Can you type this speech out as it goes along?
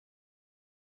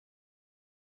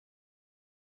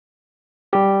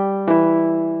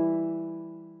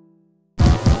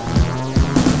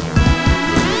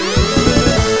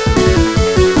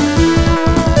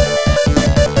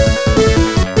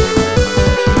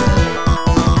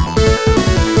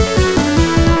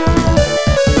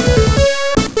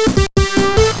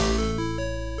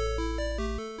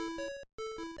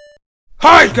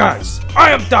Hi guys, I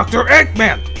am Dr.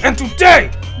 Eggman, and today,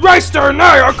 Ristar and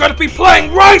I are going to be playing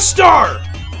Ristar!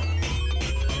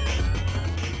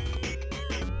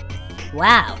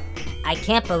 Wow, I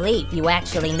can't believe you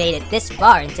actually made it this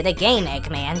far into the game,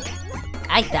 Eggman.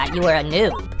 I thought you were a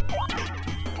noob.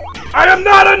 I am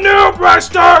not a noob,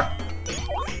 Ristar!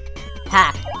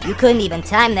 Ha, you couldn't even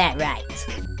time that right.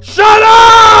 Shut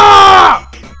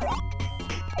up!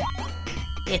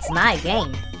 It's my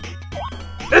game.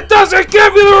 It doesn't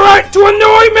give you the right to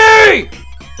annoy me!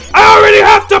 I already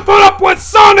have to put up with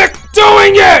Sonic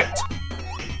doing it!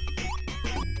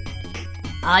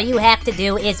 All you have to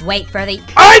do is wait for the—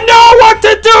 I know what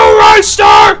to do,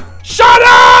 Ristar! Shut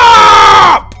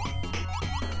up!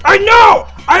 I know!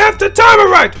 I have to time it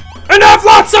right, and have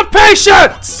lots of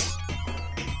patience!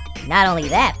 Not only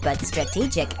that, but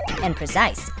strategic and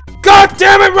precise. God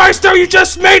damn it, Ristar, you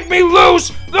just made me lose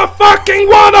the fucking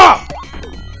one-up!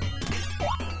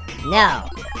 No,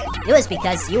 it was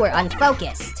because you were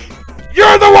unfocused.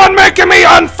 You're the one making me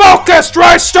unfocused,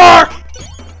 Ristar!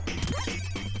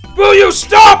 Will you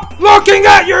stop looking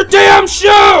at your damn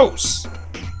shoes?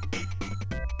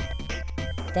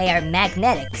 They are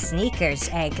magnetic sneakers,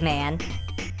 Eggman.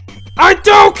 I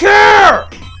don't care!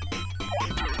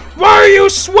 Why are you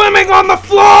swimming on the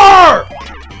floor?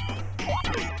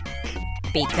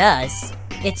 Because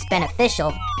it's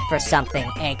beneficial for something,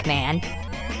 Eggman.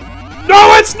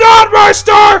 No, it's not,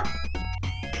 Ristar!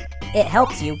 It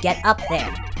helps you get up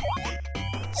there.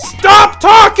 Stop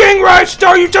talking,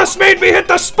 Ristar! You just made me hit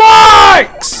the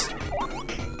spikes!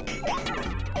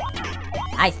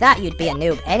 I thought you'd be a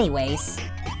noob anyways.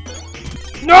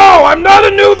 No, I'm not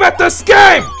a noob at this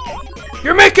game!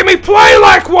 You're making me play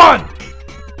like one!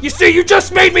 You see, you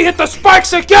just made me hit the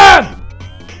spikes again!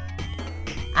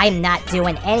 I'm not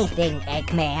doing anything,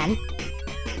 Eggman.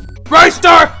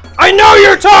 Ristar, I know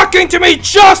you're talking to me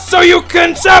just so you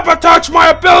can sabotage my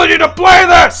ability to play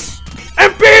this!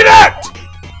 And beat it!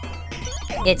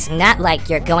 It's not like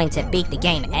you're going to beat the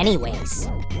game anyways.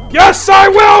 Yes, I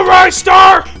will,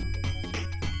 Ristar!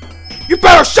 You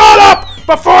better shut up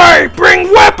before I bring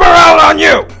Whipper out on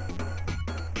you!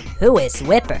 Who is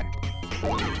Whipper?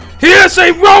 He is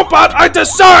a robot I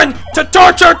designed to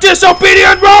torture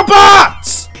disobedient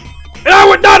robots! And I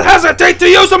would not hesitate to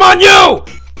use him on you!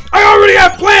 I already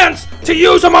have plans to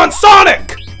use him on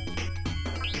Sonic!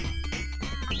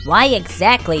 Why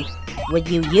exactly would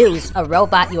you use a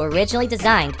robot you originally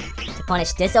designed to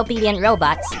punish disobedient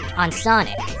robots on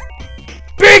Sonic?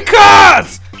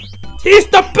 Because! He's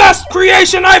the best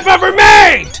creation I've ever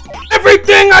made!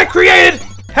 Everything I created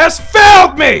has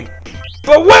failed me!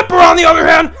 But Whipper, on the other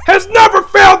hand, has never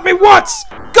failed me once!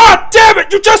 God damn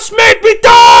it, you just made me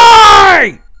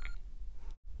die!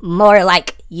 More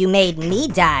like you made me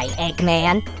die,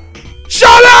 Eggman.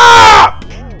 Shut up!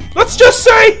 Let's just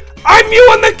say I'm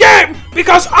you in the game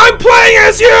because I'm playing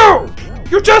as you!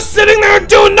 You're just sitting there and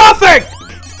doing nothing!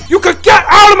 You could get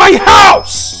out of my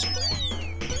house!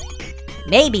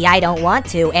 Maybe I don't want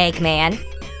to, Eggman.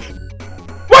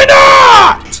 Why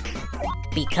not?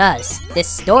 Because this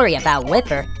story about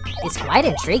Whipper is quite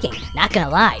intriguing, not gonna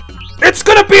lie. It's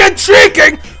gonna be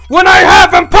intriguing when I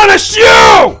have him punish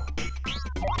you!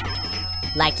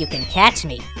 Like you can catch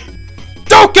me.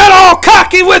 Don't get all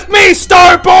cocky with me,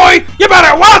 Star Boy! You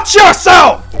better watch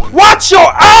yourself! Watch your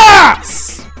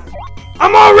ass!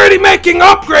 I'm already making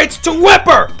upgrades to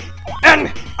Whipper!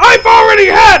 And I've already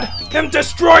had him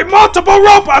destroy multiple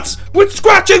robots, with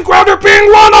Scratch and Grounder being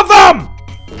one of them!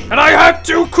 And I had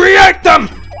to create them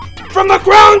from the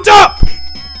ground up!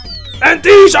 And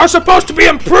these are supposed to be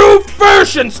improved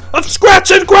versions of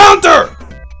Scratch and Grounder!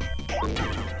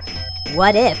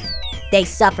 What if they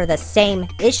suffer the same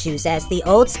issues as the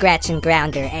old Scratch and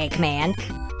Grounder, Eggman?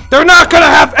 They're not gonna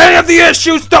have any of the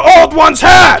issues the old ones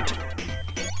had!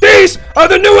 These are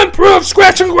the new improved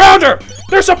Scratch and Grounder!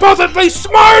 They're supposedly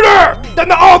smarter than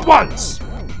the old ones!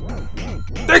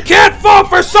 They can't fall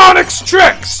for Sonic's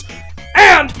tricks!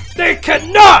 And they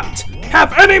cannot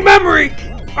have any memory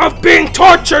of being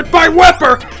tortured by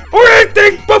Whipper or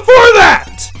anything before that!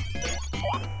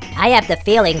 I have the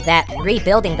feeling that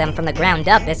rebuilding them from the ground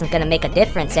up isn't gonna make a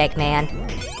difference, Eggman.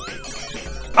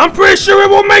 I'm pretty sure it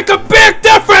will make a big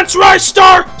difference,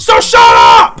 Ristar! So shut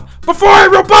up before I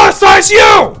roboticize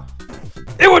you!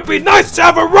 It would be nice to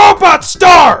have a robot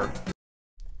star!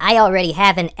 I already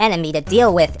have an enemy to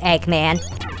deal with, Eggman.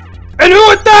 And who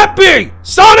would that be?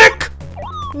 Sonic?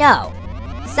 No,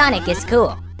 Sonic is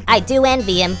cool. I do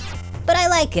envy him, but I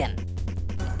like him.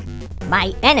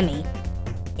 My enemy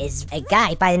is a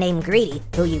guy by the name Greedy,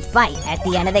 who you fight at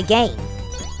the end of the game.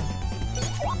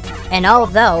 And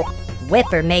although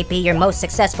Whipper may be your most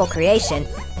successful creation,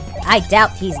 I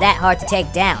doubt he's that hard to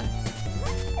take down.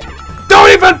 Don't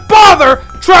even bother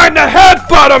trying to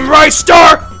headbutt him,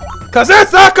 Ristar! Cause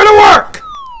it's not gonna work!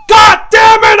 God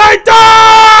damn it,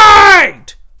 I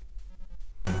died!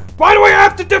 Why do I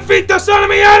have to defeat this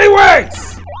enemy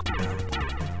anyways?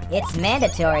 It's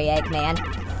mandatory, Eggman.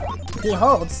 He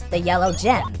holds the yellow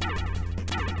gem.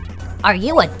 Are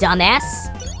you a dumbass?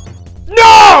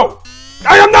 No!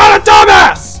 I am not a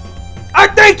dumbass! I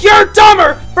think you're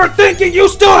dumber for thinking you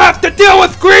still have to deal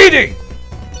with Greedy!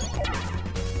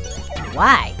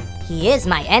 Why? He is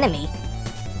my enemy.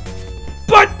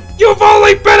 But you've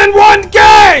only been in one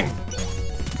game!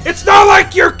 It's not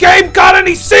like your game got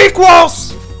any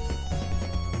sequels!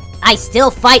 I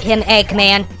still fight him,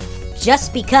 Eggman.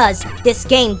 Just because this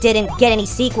game didn't get any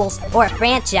sequels or a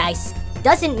franchise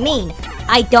doesn't mean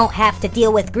I don't have to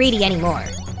deal with Greedy anymore.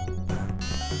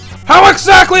 How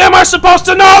exactly am I supposed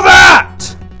to know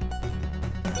that?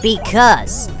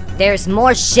 Because there's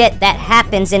more shit that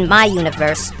happens in my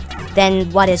universe than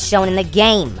what is shown in the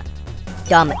game,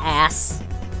 dumbass.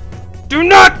 Do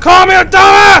not call me a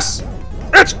dumbass!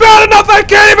 It's bad enough I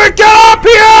can't even get up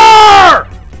here!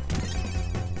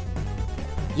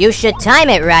 You should time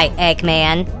it right,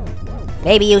 Eggman.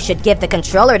 Maybe you should give the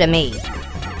controller to me.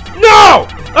 No!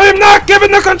 I am not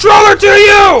giving the controller to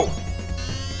you!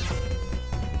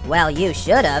 Well, you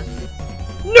should've.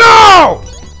 No!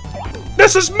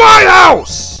 This is my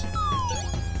house!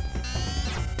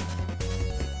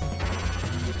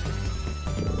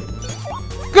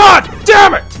 God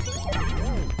damn it!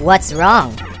 What's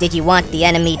wrong? Did you want the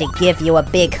enemy to give you a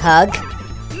big hug?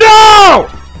 No!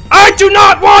 I do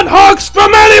not want hugs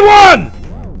from anyone!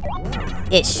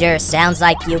 It sure sounds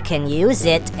like you can use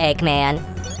it, Eggman.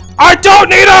 I don't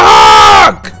need a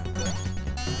hug!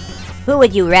 Who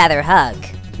would you rather hug?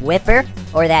 Whipper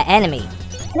or that enemy?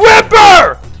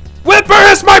 Whipper! Whipper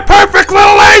is my perfect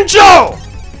little angel!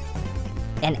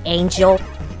 An angel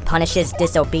punishes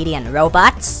disobedient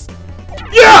robots?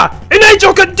 Yeah! An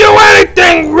angel can do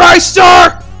anything,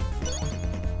 Ristar!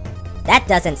 That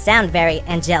doesn't sound very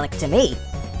angelic to me.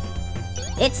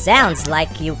 It sounds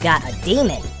like you got a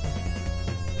demon.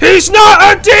 He's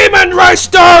not a demon,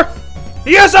 Ristar!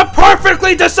 He is a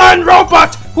perfectly designed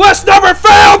robot who has never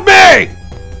failed me!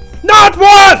 Not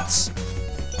once!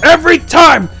 Every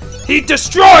time he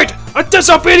destroyed a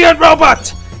disobedient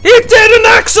robot, he did an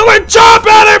excellent job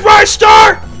at it,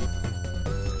 Ristar!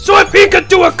 So if he could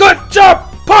do a good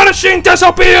job punishing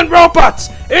disobedient robots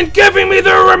and giving me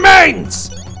their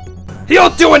remains, he'll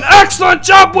do an excellent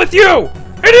job with you,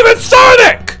 and even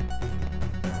Sonic!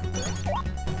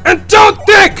 And don't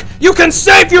think you can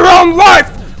save your own life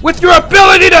with your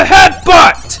ability to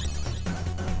headbutt!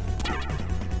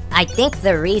 I think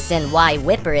the reason why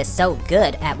Whipper is so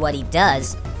good at what he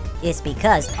does is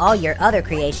because all your other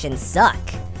creations suck,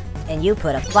 and you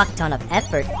put a fuck ton of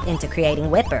effort into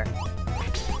creating Whipper.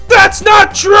 That's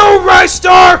not true,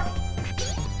 Ristar!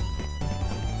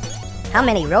 How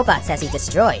many robots has he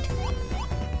destroyed?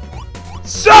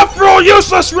 Several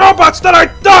useless robots that I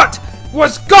thought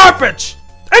was garbage!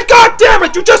 And god damn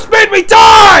it, you just made me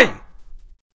die!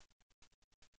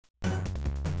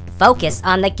 Focus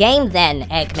on the game then,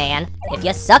 Eggman, if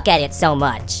you suck at it so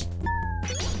much.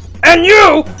 And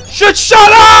you should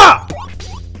shut up!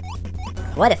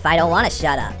 What if I don't want to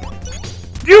shut up?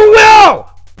 You will!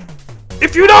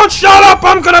 If you don't shut up,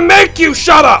 I'm gonna make you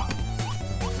shut up!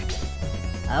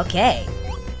 Okay.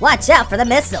 Watch out for the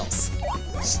missiles.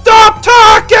 Stop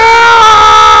talking!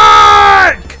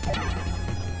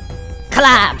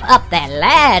 Climb up that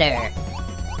ladder.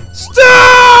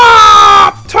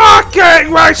 Stop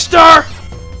talking, Ristar!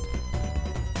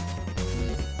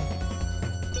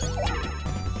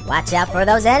 Watch out for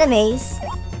those enemies.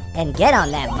 And get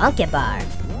on that monkey bar.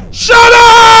 Shut up!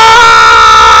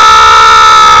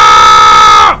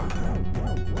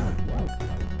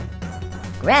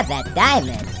 Grab that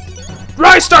diamond.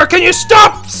 Ristar, can you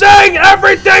stop saying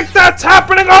everything that's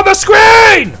happening on the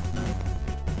screen?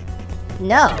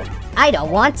 No, I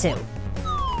don't want to.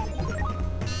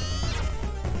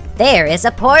 There is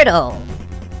a portal.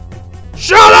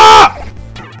 Shut up!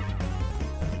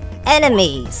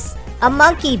 Enemies. A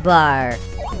monkey bar.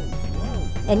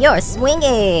 And you're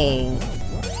swinging.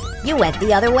 You went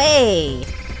the other way.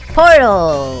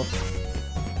 Portal.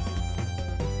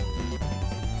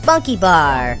 Monkey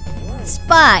bar.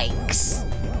 Spikes.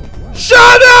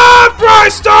 Shut up,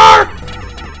 Ristar!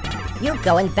 You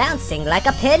going bouncing like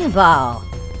a pinball.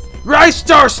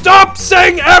 Ristar, stop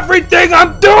saying everything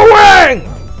I'm doing!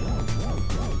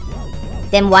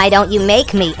 Then why don't you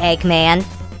make me, Eggman?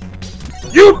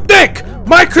 You think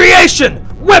my creation,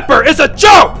 Whipper, is a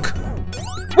joke?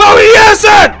 Well, he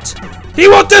isn't! he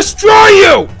will destroy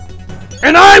you!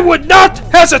 And I would not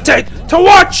hesitate to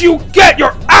watch you get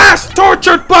your ass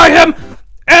tortured by him,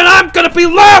 and I'm gonna be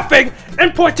laughing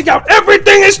and pointing out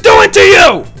everything he's doing to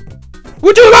you!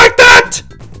 Would you like that?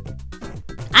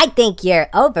 I think you're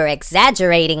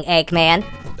over-exaggerating, Eggman.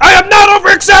 I am not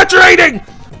over-exaggerating!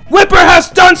 Whipper has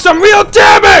done some real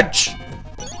damage!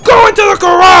 Go into the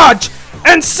garage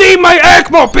and see my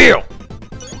Eggmobile!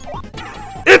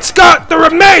 It's got the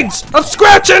remains of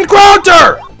Scratch and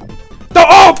Grounder! The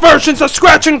old versions of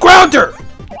Scratch and Grounder!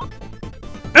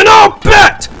 And I'll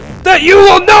bet that you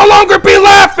will no longer be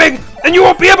laughing and you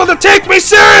won't be able to take me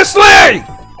seriously!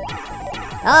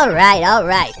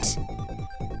 Alright.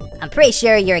 I'm pretty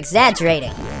sure you're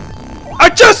exaggerating. I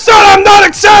just said I'm not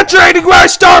exaggerating,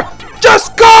 Ristar!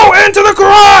 Just go into the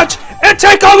garage and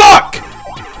take a look!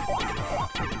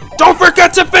 Don't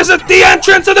forget to visit the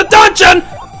entrance of the dungeon,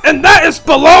 and that is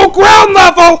below ground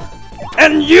level,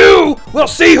 and you will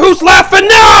see who's laughing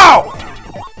now!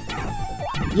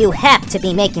 You have to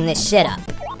be making this shit up.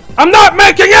 I'm not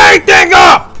making anything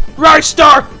up!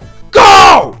 Ristar,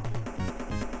 go!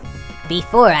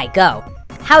 Before I go,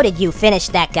 how did you finish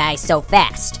that guy so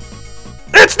fast?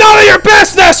 It's none of your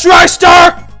business,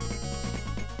 Ristar!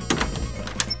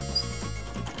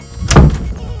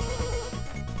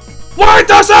 Why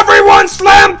does everyone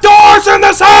slam doors in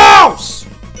this house?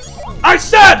 I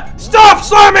said, stop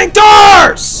slamming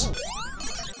doors!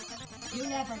 You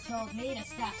never told me to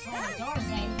stop slamming doors,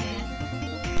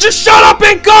 Eggman. Just shut up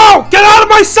and go! Get out of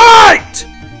my sight!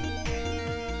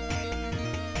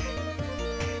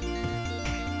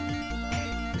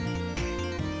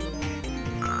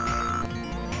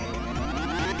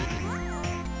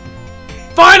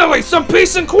 Finally, some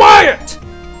peace and quiet!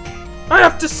 I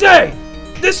have to say,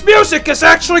 this music is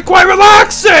actually quite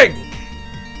relaxing!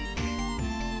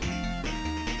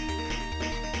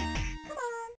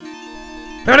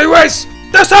 Anyways,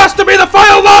 this has to be the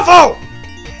final level!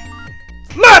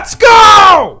 Let's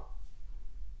go!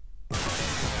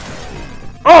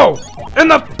 Oh, and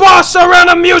the bossa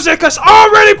arena music is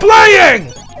already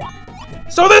playing!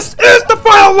 So this is the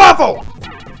final level!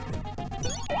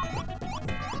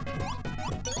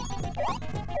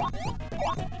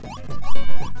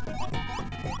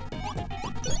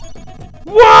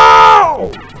 Whoa!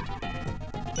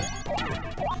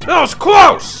 That was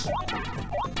close!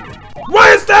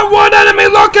 Why is that one enemy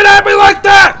looking at me like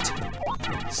that?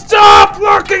 Stop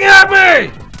looking at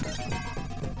me!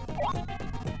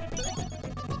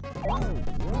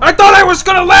 I thought I was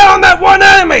gonna land on that one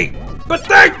enemy, but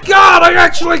thank God I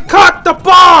actually caught the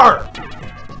bar!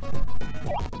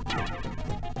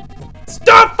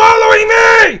 Stop following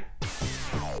me!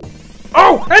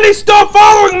 Oh, and he's still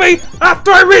following me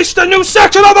after I reach the new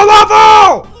section of the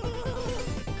level!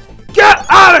 Get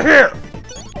out of here!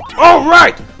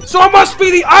 Alright, so it must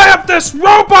be the eye of this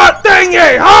robot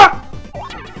thingy, huh?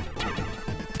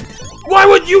 Why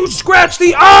would you scratch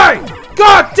the eye?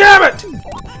 God damn it!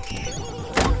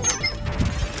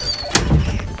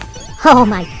 Oh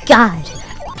my god!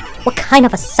 What kind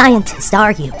of a scientist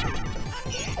are you?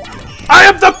 I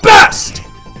am the best!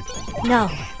 No,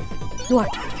 you are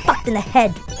fucked in the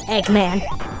head, Eggman.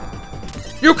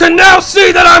 You can now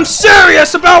see that I'm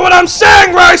serious about what I'm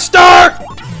saying, Ristar!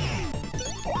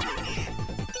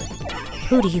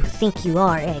 Who do you think you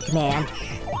are, Eggman?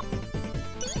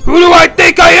 Who do I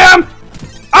think I am?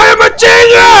 I am a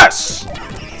genius!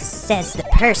 Says the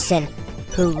person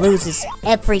who loses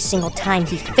every single time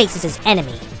he faces his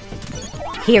enemy.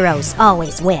 Heroes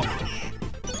always win.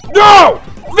 No!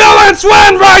 Villains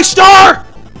win, Ristar!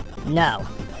 No,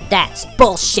 that's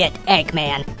bullshit,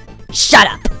 Eggman. Shut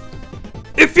up!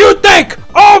 If you think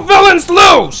all villains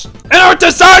lose and are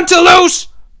designed to lose,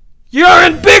 you're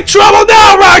in big trouble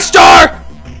now, Ristar!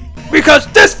 Because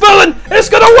this villain is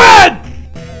gonna win!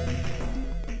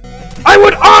 I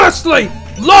would honestly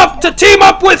love to team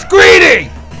up with Greedy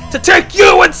to take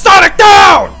you and Sonic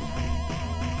down!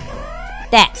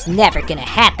 That's never gonna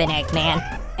happen,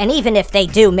 Eggman. And even if they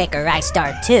do make a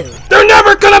Ristar 2... They're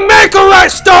never gonna make a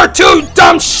Ristar 2, you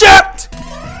dumb shit!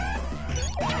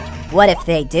 What if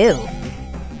they do?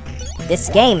 This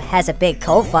game has a big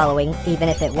cult following, even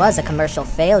if it was a commercial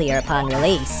failure upon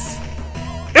release.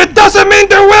 It doesn't mean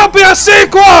there will be a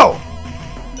sequel!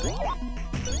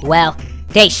 Well,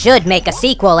 they should make a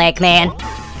sequel, Eggman.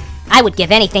 I would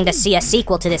give anything to see a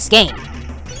sequel to this game.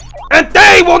 And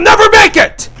they will never make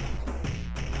it!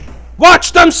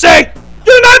 Watch them say,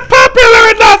 "You're not popular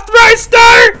enough,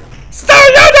 Ristar! So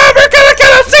you're never gonna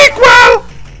get a sequel!"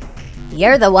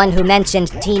 You're the one who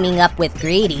mentioned teaming up with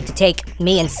Greedy to take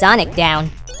me and Sonic down.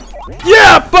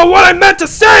 Yeah, but what I meant to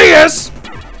say is,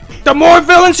 The more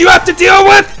villains you have to deal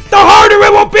with, the harder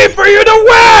it will be for you to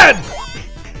win!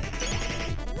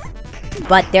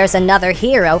 But there's another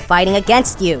hero fighting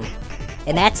against you.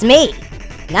 And that's me,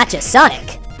 not just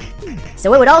Sonic.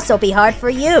 So it would also be hard for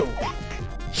you.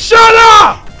 Shut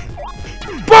up!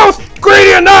 Both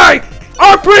Greedy and I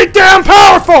are pretty damn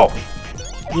powerful!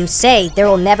 You say there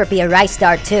will never be a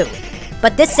Ristar 2,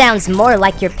 but this sounds more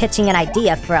like you're pitching an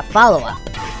idea for a follow-up.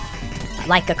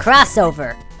 Like a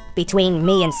crossover between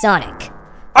me and Sonic.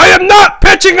 I am not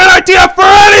pitching an idea for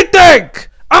anything!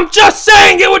 I'm just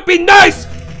saying it would be nice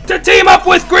to team up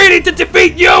with Greedy to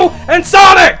defeat you and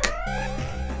Sonic!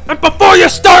 And before you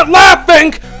start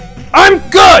laughing, I'm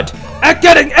good at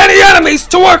getting any enemies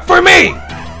to work for me!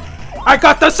 I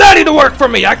got the Zeddy to work for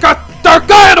me, I got Dark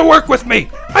Gaia to work with me,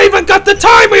 I even got the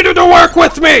Time Eater to work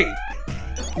with me!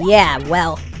 Yeah,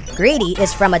 well, Greedy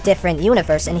is from a different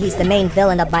universe and he's the main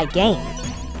villain of my game.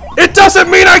 It doesn't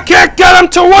mean I can't get him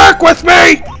to work with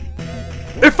me!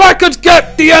 If I could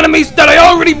get the enemies that I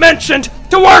already mentioned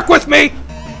to work with me,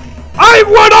 I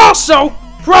would also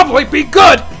probably be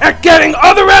good at getting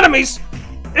other enemies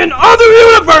in other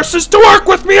universes to work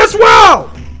with me as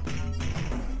well!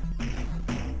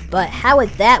 But how would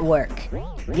that work?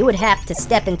 You would have to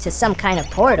step into some kind of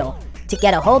portal to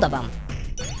get a hold of them.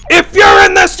 If you're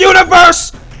in this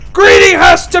universe, Greedy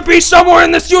has to be somewhere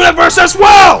in this universe as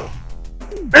well!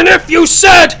 And if you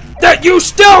said that you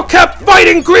still kept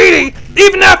fighting Greedy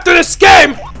even after this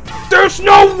game, there's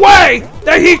no way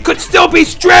that he could still be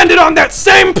stranded on that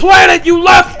same planet you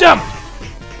left him!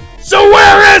 So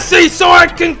where is he so I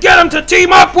can get him to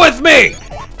team up with me?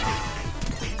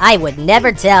 I would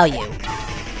never tell you.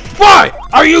 Why?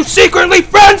 Are you secretly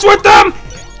friends with them?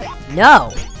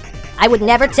 No. I would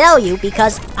never tell you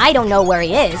because I don't know where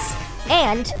he is,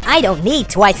 and I don't need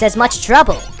twice as much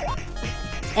trouble.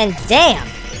 And damn,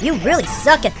 you really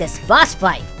suck at this boss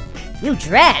fight. You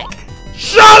drag.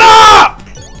 Shut up!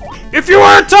 If you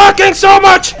weren't talking so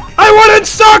much, I wouldn't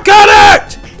suck at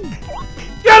it!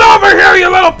 Get over here, you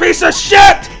little piece of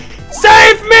shit!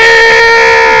 Save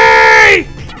me!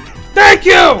 Thank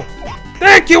you!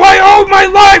 Thank you, I owe my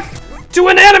life to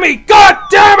an enemy, god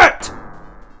damn it!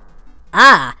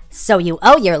 Ah, so you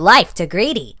owe your life to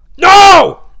Greedy.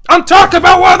 No! I'm talking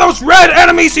about one of those red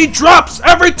enemies he drops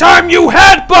every time you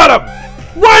headbutt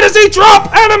him! Why does he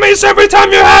drop enemies every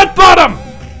time you headbutt him?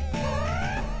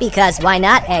 Because why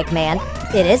not, Eggman?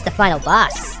 It is the final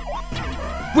boss.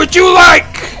 Would you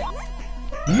like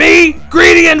me,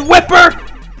 Greedy, and Whipper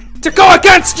to go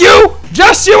against you?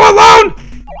 Just you alone?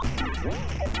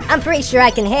 I'm pretty sure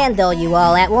I can handle you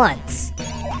all at once.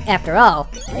 After all,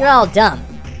 you're all dumb.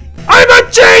 I'm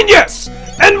a genius!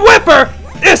 And Whipper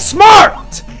is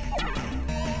smart!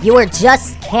 You were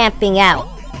just camping out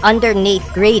underneath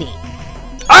Greedy.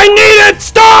 I needed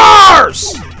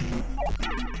stars!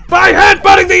 By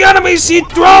headbutting the enemies he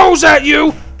throws at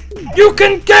you, you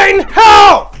can gain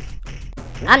health!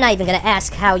 I'm not even gonna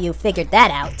ask how you figured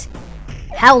that out.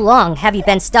 How long have you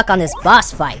been stuck on this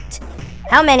boss fight?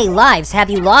 How many lives have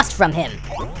you lost from him?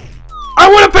 I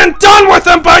would have been done with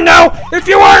him by now if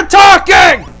you weren't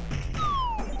talking!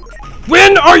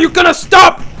 When are you gonna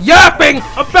stop yapping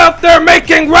about they're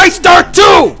making Ristar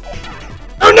 2?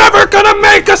 They're never gonna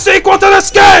make a sequel to this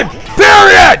game!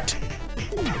 Period!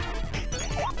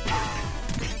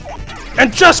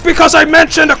 And just because I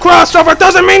mentioned a crossover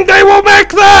doesn't mean they will make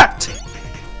that!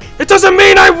 It doesn't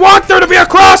mean I want there to be a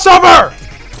crossover!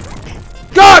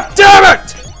 God damn it!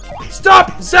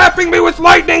 Stop zapping me with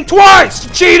lightning twice,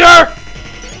 cheater!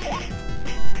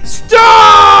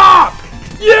 Stop!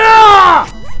 Yeah!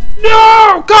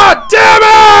 No! God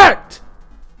damn it!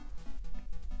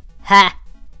 Ha!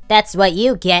 That's what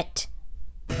you get.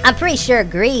 I'm pretty sure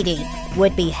Greedy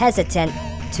would be hesitant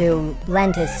to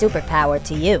lend his superpower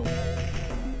to you.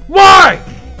 Why?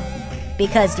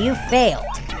 Because you failed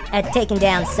at taking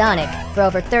down Sonic for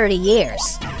over 30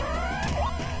 years.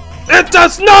 It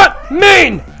does not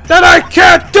mean that I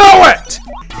can't do it!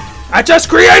 I just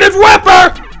created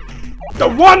Whipper! The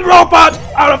one robot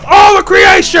out of all the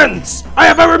creations I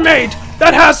have ever made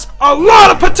that has a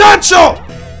lot of potential!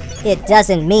 It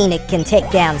doesn't mean it can take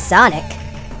down Sonic.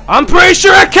 I'm pretty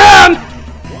sure it can!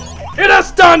 It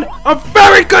has done a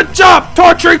very good job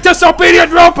torturing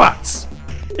disobedient robots!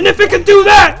 And if it can do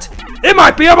that, it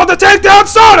might be able to take down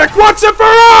Sonic once and for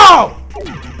all!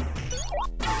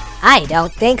 I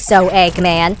don't think so,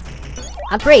 Eggman.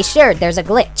 I'm pretty sure there's a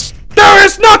glitch. There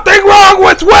is nothing wrong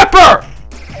with Whipper!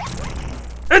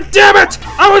 And damn it,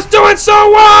 I was doing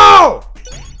so well!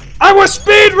 I was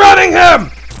speedrunning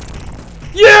him!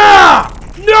 Yeah!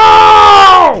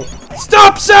 No!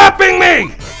 Stop zapping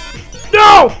me!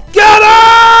 No! Get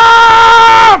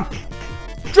him!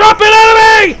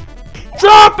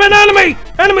 Stop an enemy!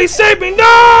 Enemy, save me!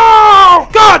 No!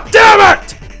 God damn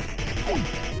it!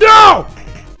 No!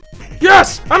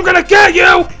 Yes, I'm gonna get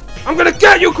you! I'm gonna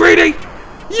get you, Greedy!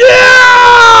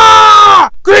 Yeah!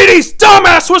 Greedy's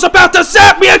dumbass was about to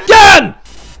zap me again!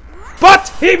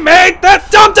 But he made that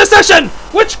dumb decision,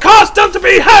 which caused him to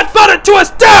be headbutted to his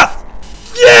death!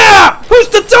 Yeah! Who's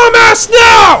the dumbass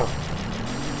now?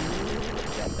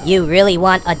 You really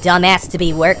want a dumbass to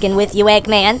be working with you,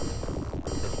 Eggman?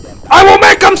 I will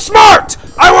make him smart!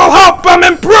 I will help him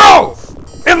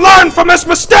improve! And learn from his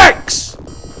mistakes!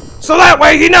 So that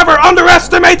way he never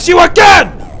underestimates you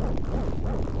again!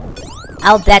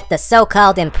 I'll bet the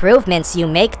so-called improvements you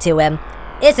make to him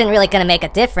isn't really gonna make a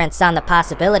difference on the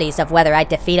possibilities of whether I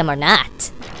defeat him or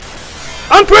not.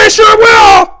 I'm pretty sure it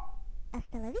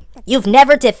will! You've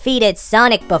never defeated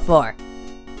Sonic before.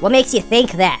 What makes you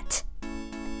think that?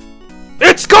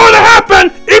 It's going to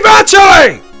happen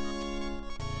eventually!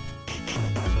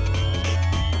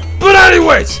 But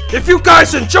anyways, if you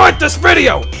guys enjoyed this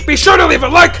video, be sure to leave a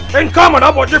like and comment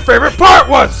on what your favorite part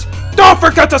was. Don't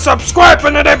forget to subscribe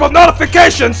and enable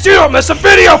notifications so you don't miss a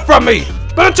video from me.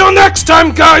 But until next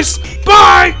time, guys,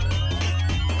 bye!